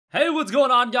Hey, what's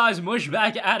going on, guys? Mush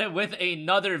back at it with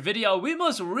another video. We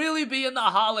must really be in the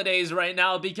holidays right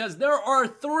now because there are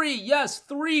three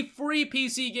free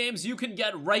PC games you can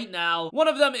get right now. One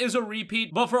of them is a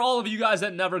repeat, but for all of you guys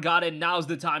that never got it, now's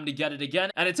the time to get it again.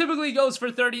 And it typically goes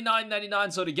for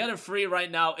 $39.99, so to get it free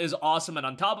right now is awesome. And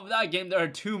on top of that game, there are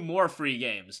two more free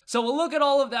games. So we'll look at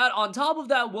all of that. On top of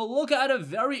that, we'll look at a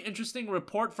very interesting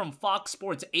report from Fox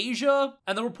Sports Asia.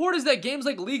 And the report is that games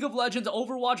like League of Legends,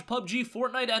 Overwatch, PUBG,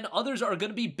 Fortnite, and others are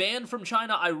going to be banned from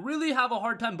China. I really have a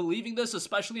hard time believing this,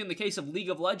 especially in the case of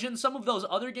League of Legends. Some of those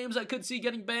other games I could see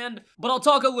getting banned, but I'll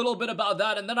talk a little bit about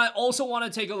that. And then I also want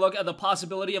to take a look at the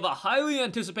possibility of a highly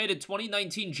anticipated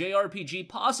 2019 JRPG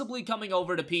possibly coming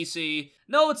over to PC.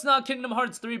 No, it's not Kingdom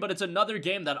Hearts 3, but it's another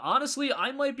game that honestly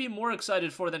I might be more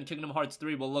excited for than Kingdom Hearts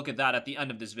 3. We'll look at that at the end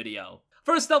of this video.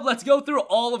 First up, let's go through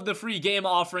all of the free game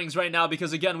offerings right now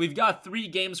because, again, we've got three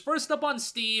games. First up on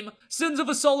Steam, Sins of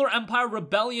a Solar Empire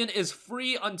Rebellion is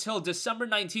free until December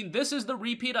 19th. This is the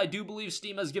repeat. I do believe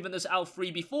Steam has given this out free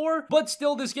before, but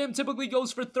still, this game typically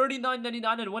goes for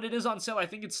 $39.99, and when it is on sale, I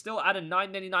think it's still at a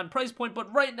 $9.99 price point,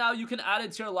 but right now, you can add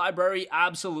it to your library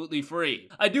absolutely free.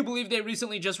 I do believe they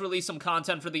recently just released some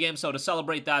content for the game, so to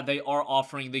celebrate that, they are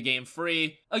offering the game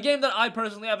free. A game that I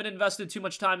personally haven't invested too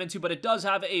much time into, but it does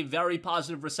have a very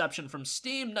positive reception from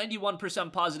Steam,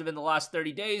 91% positive in the last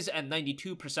 30 days and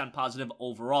 92% positive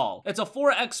overall. It's a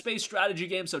 4X space strategy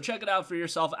game, so check it out for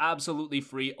yourself absolutely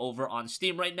free over on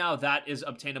Steam right now. That is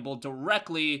obtainable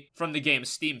directly from the game's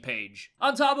Steam page.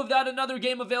 On top of that, another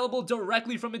game available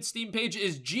directly from its Steam page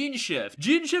is Gene Shift.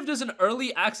 Gene Shift is an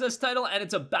early access title, and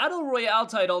it's a battle royale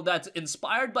title that's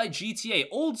inspired by GTA,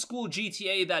 old school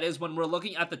GTA, that is, when we're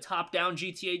looking at the top-down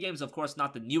GTA games, of course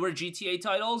not the newer GTA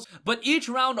titles, but each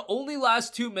round only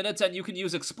lasts 2 minutes, and you can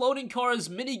use exploding cars,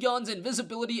 miniguns,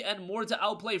 invisibility, and more to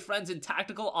outplay friends in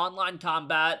tactical online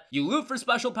combat. You loot for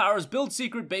special powers, build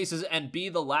secret bases, and be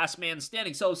the last man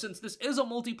standing. So since this is a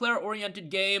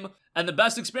multiplayer-oriented game, and the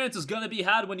best experience is going to be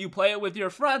had when you play it with your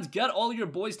friends, get all your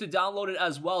boys to download it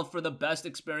as well for the best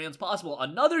experience possible.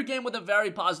 Another game with a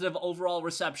very positive overall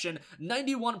reception,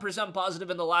 91% positive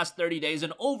in the last 30 days,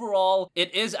 and overall,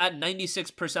 it is at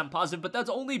 96% positive, but that's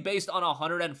only based on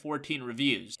 114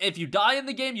 reviews. If you die in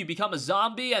the game, you become a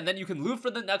zombie, and then you can loot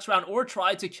for the next round or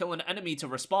try to kill an enemy to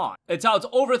respawn. It's out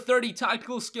over 30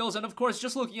 tactical skills, and of course,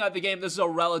 just looking at the game, this is a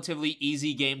relatively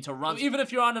easy game to run. So even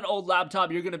if you're on an old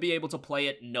laptop, you're going to be able to play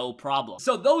it no problem.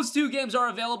 So those two games are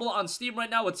available on Steam right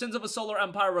now with Sins of a Solar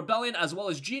Empire Rebellion as well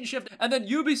as Gene Shift, and then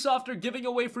Ubisoft are giving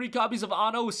away free copies of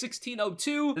Anno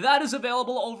 1602. That is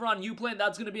available over on Uplay, and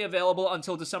that's going to be available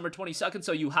until December 22nd,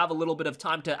 so you have a little bit of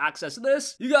time to access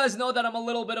this. You guys know that I'm a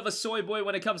little bit of a soy boy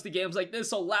when it comes to games like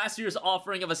this, so last year's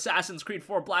offering of Assassin's Creed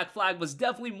 4 Black Flag was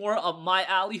definitely more up my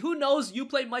alley. Who knows,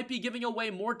 Uplay might be giving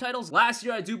away more titles. Last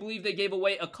year, I do believe they gave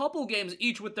away a couple games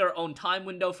each with their own time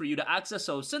window for you to access,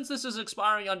 so since this is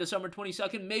expiring on December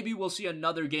 22nd, maybe we'll see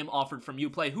another game offered from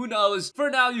Uplay. Who knows? For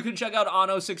now, you can check out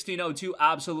Anno 1602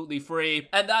 absolutely free,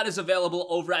 and that is available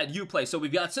over at Uplay. So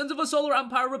we've got Sins of a Solar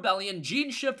Empire Rebellion,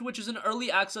 Gene Shift, which is an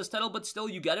early access title, but still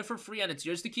you get it for free and it's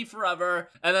yours to keep forever,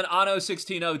 and then Anno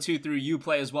 1602 through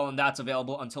Uplay as well, and that's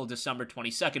available until December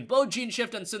 22nd. Both Gene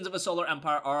Shift and Sins of a Solar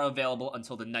Empire are available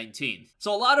until the 19th.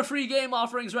 So a lot of free game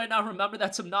offerings right now. Remember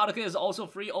that Subnautica is also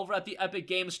free over at the Epic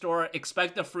Games Store.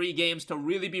 Expect the free games to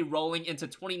really be rolling into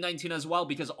 2019 as well,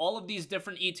 because all of these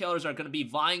different e-tailers are going to be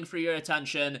vying for your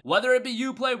attention. Whether it be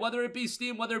Uplay, whether it be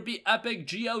Steam, whether it be Epic,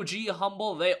 GOG,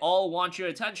 Humble, they all want your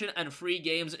attention, and free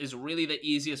games is really the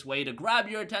easiest way to grab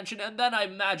your attention, and then I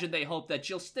imagine they hope that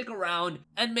you'll stick around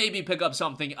and maybe pick up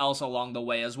something else along the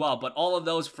way as well, but all of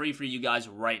those free for you guys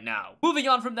right now. Moving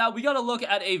on from that, we got to look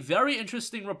at a very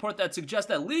interesting report that suggests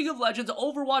that League of Legends,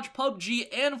 Overwatch, PUBG,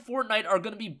 and Fortnite are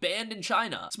going to be banned in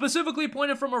China. Specifically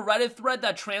pointed from a Reddit thread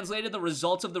that translated the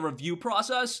results of the review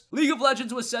process, League of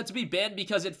Legends was said to be banned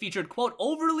because it featured, quote,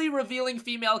 overly revealing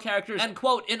female characters and,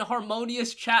 quote,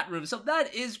 inharmonious chat rooms. So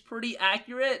that is pretty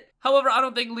accurate. However, I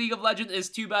don't think League of Legends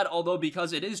is too bad, although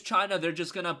because it is China, they're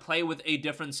just gonna play with a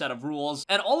different set of rules.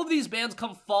 And all of these bans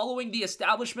come following the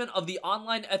establishment of the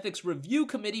Online Ethics Review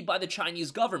Committee by the Chinese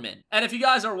government. And if you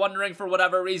guys are wondering for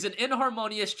whatever reason,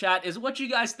 inharmonious chat is what you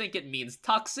guys think it means.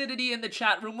 Toxicity in the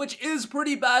chat room, which is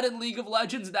pretty bad in League of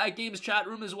Legends. That game's chat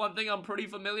room is one thing I'm pretty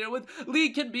familiar with.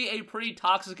 League can be a pretty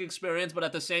toxic experience, but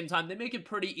at the same time, they make it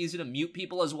pretty easy to mute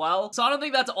people as well. So I don't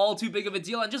think that's all too big of a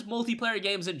deal. And just multiplayer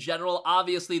games in general,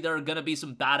 obviously, they're there are gonna be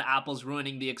some bad apples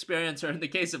ruining the experience, or in the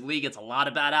case of League, it's a lot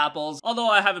of bad apples. Although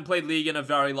I haven't played League in a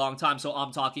very long time, so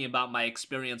I'm talking about my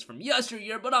experience from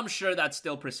yesteryear, but I'm sure that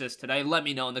still persists today. Let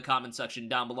me know in the comment section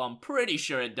down below. I'm pretty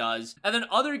sure it does. And then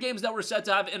other games that were said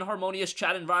to have inharmonious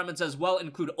chat environments as well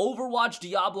include Overwatch,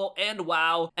 Diablo, and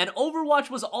WoW. And Overwatch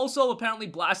was also apparently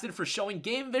blasted for showing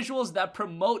game visuals that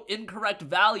promote incorrect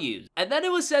values. And then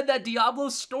it was said that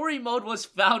Diablo's story mode was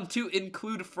found to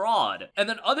include fraud. And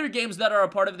then other games that are a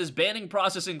part of this banning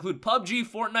process include PUBG,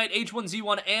 Fortnite,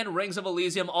 H1Z1, and Rings of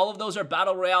Elysium. All of those are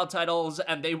battle royale titles,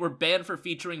 and they were banned for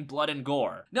featuring blood and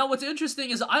gore. Now, what's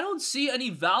interesting is I don't see any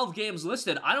Valve games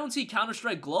listed. I don't see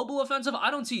Counter-Strike Global Offensive,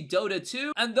 I don't see Dota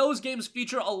 2, and those games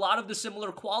feature a lot of the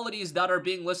similar qualities that are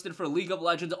being listed for League of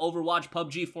Legends, Overwatch,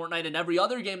 PUBG, Fortnite, and every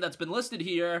other game that's been listed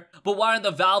here. But why aren't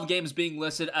the Valve games being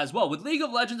listed as well? With League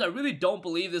of Legends, I really don't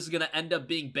believe this is going to end up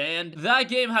being banned. That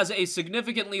game has a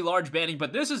significantly large banning,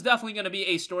 but this is definitely going to be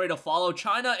a story to follow.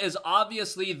 China is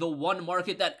obviously the one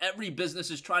market that every business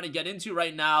is trying to get into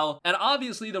right now, and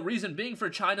obviously the reason being for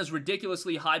China's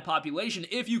ridiculously high population.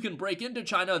 If you can break into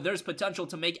China, there's potential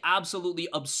to make absolutely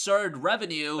absurd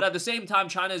revenue, but at the same time,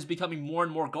 China is becoming more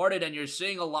and more guarded, and you're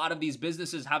seeing a lot of these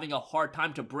businesses having a hard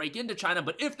time to break into China.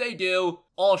 But if they do,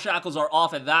 all shackles are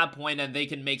off at that point, and they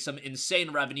can make some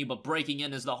insane revenue, but breaking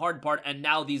in is the hard part, and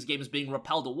now these games being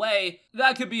repelled away,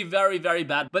 that could be very, very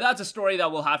bad. But that's a story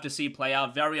that we'll have to see play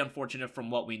out. Very unfortunate from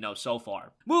what we know so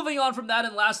far. Moving on from that,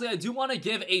 and lastly, I do want to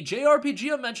give a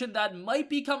JRPG a mention that might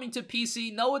be coming to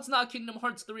PC. No, it's not Kingdom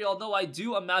Hearts 3, although I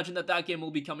do imagine that that game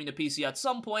will be coming to PC at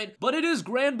some point, but it is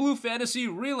Grand Blue Fantasy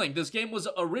Relink. This game was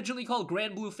originally called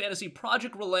Grand Blue Fantasy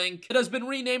Project Relink. It has been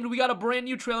renamed. We got a brand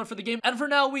new trailer for the game, and for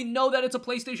now, we know that it's a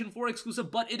PlayStation 4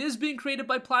 exclusive, but it is being created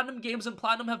by Platinum Games, and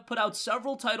Platinum have put out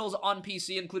several titles on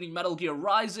PC, including Metal Gear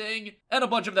Rising, and a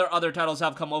bunch of their other titles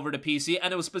have come over to PC,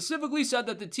 and it was specifically said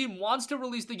that the team wants to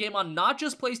release the game on not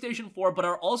just PlayStation 4, but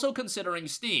are also considering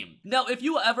Steam. Now, if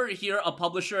you ever hear a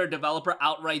publisher or developer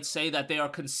outright say that they are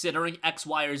considering X,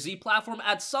 Y, or Z platform,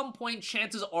 at some point,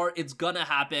 chances are it's gonna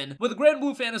happen. With Grand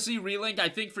Blue Fantasy Relink, I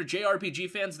think for JRPG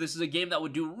fans, this is a game that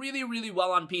would do really, really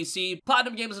well on PC.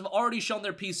 Platinum Games have already shown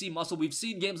their PC muscle. We've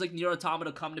seen games like Nier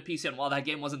Automata come to PC, and while that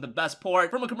game wasn't the best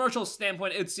port, from a commercial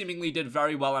standpoint, it seemingly did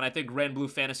very well, and I think Grand Blue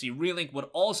Fantasy Relink would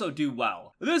also do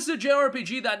well. This is a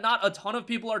JRPG that not a ton of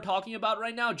people are talking about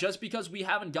right now, just because we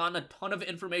haven't gotten a ton of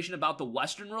information about the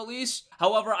Western release.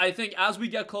 However, I think as we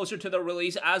get closer to the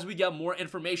release, as we get more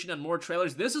information and more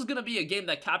trailers, this is going to be a game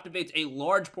that captivates a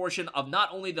large portion of not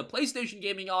only the PlayStation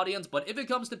gaming audience, but if it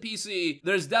comes to PC,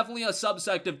 there's definitely a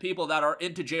subsect of people that are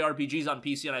into JRPGs on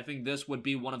PC, and I think this would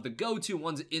be one of the go-to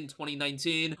ones in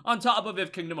 2019. On top of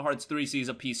if Kingdom Hearts 3 sees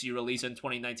a PC release in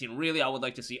 2019, really, I would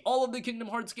like to see all of the Kingdom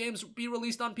Hearts games be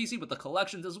released on PC with the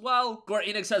collections as well. Square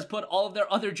Enix has put all of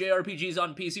their other JRPGs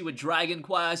on PC with Dragon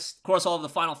Quest. Of course, all of the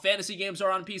Final Fantasy games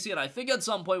are on PC, and I think at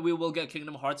some point we will get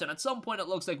Kingdom Hearts, and at some point it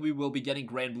looks like we will be getting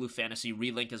Grand Blue Fantasy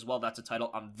Relink as well. That's a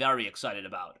title I'm very excited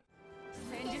about.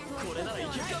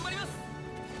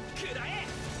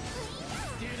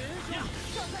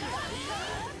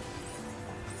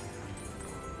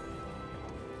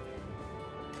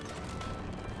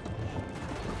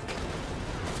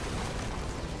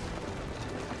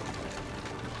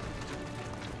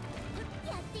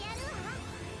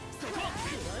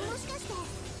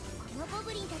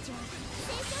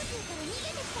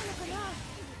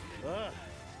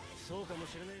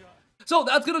 So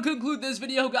that's gonna conclude this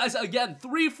video, guys. Again,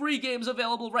 3 free games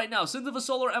available right now. Sins of a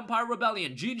Solar Empire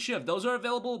Rebellion, Gene Shift, those are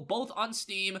available both on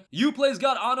Steam. Uplay's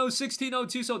got Anno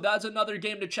 1602, so that's another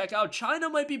game to check out. China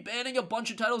might be banning a bunch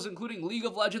of titles, including League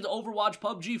of Legends, Overwatch,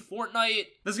 PUBG, Fortnite.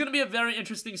 This is gonna be a very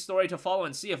interesting story to follow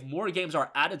and see if more games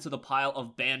are added to the pile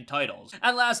of banned titles.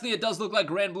 And lastly, it does look like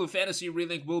Grand Blue Fantasy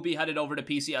Relink will be headed over to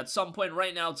PC at some point.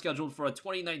 Right now, it's scheduled for a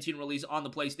 2019 release on the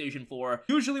PlayStation 4.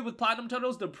 Usually with Platinum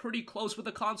titles, they're pretty close with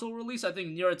the console release. I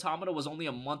think Nier Automata was only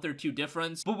a month or 2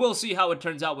 difference, but we'll see how it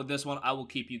turns out with this one. I will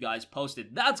keep you guys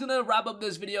posted. That's gonna wrap up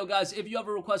this video, guys. If you have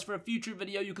a request for a future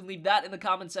video, you can leave that in the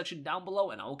comment section down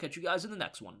below, and I will catch you guys in the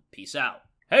next one. Peace out.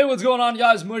 Hey, what's going on,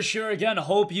 guys? Mush here again.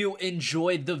 Hope you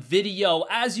enjoyed the video.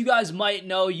 As you guys might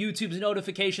know, YouTube's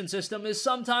notification system is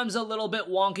sometimes a little bit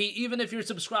wonky, even if you're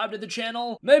subscribed to the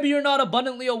channel. Maybe you're not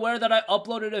abundantly aware that I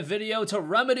uploaded a video. To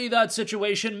remedy that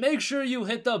situation, make sure you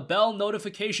hit the bell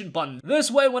notification button.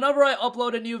 This way, whenever I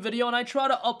upload a new video, and I try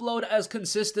to upload as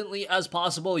consistently as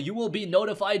possible, you will be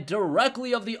notified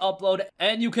directly of the upload,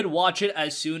 and you can watch it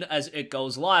as soon as it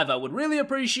goes live. I would really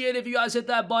appreciate if you guys hit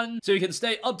that button so you can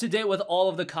stay up to date with all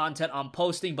of the content I'm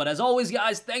posting. But as always,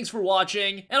 guys, thanks for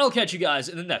watching, and I'll catch you guys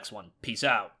in the next one. Peace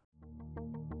out.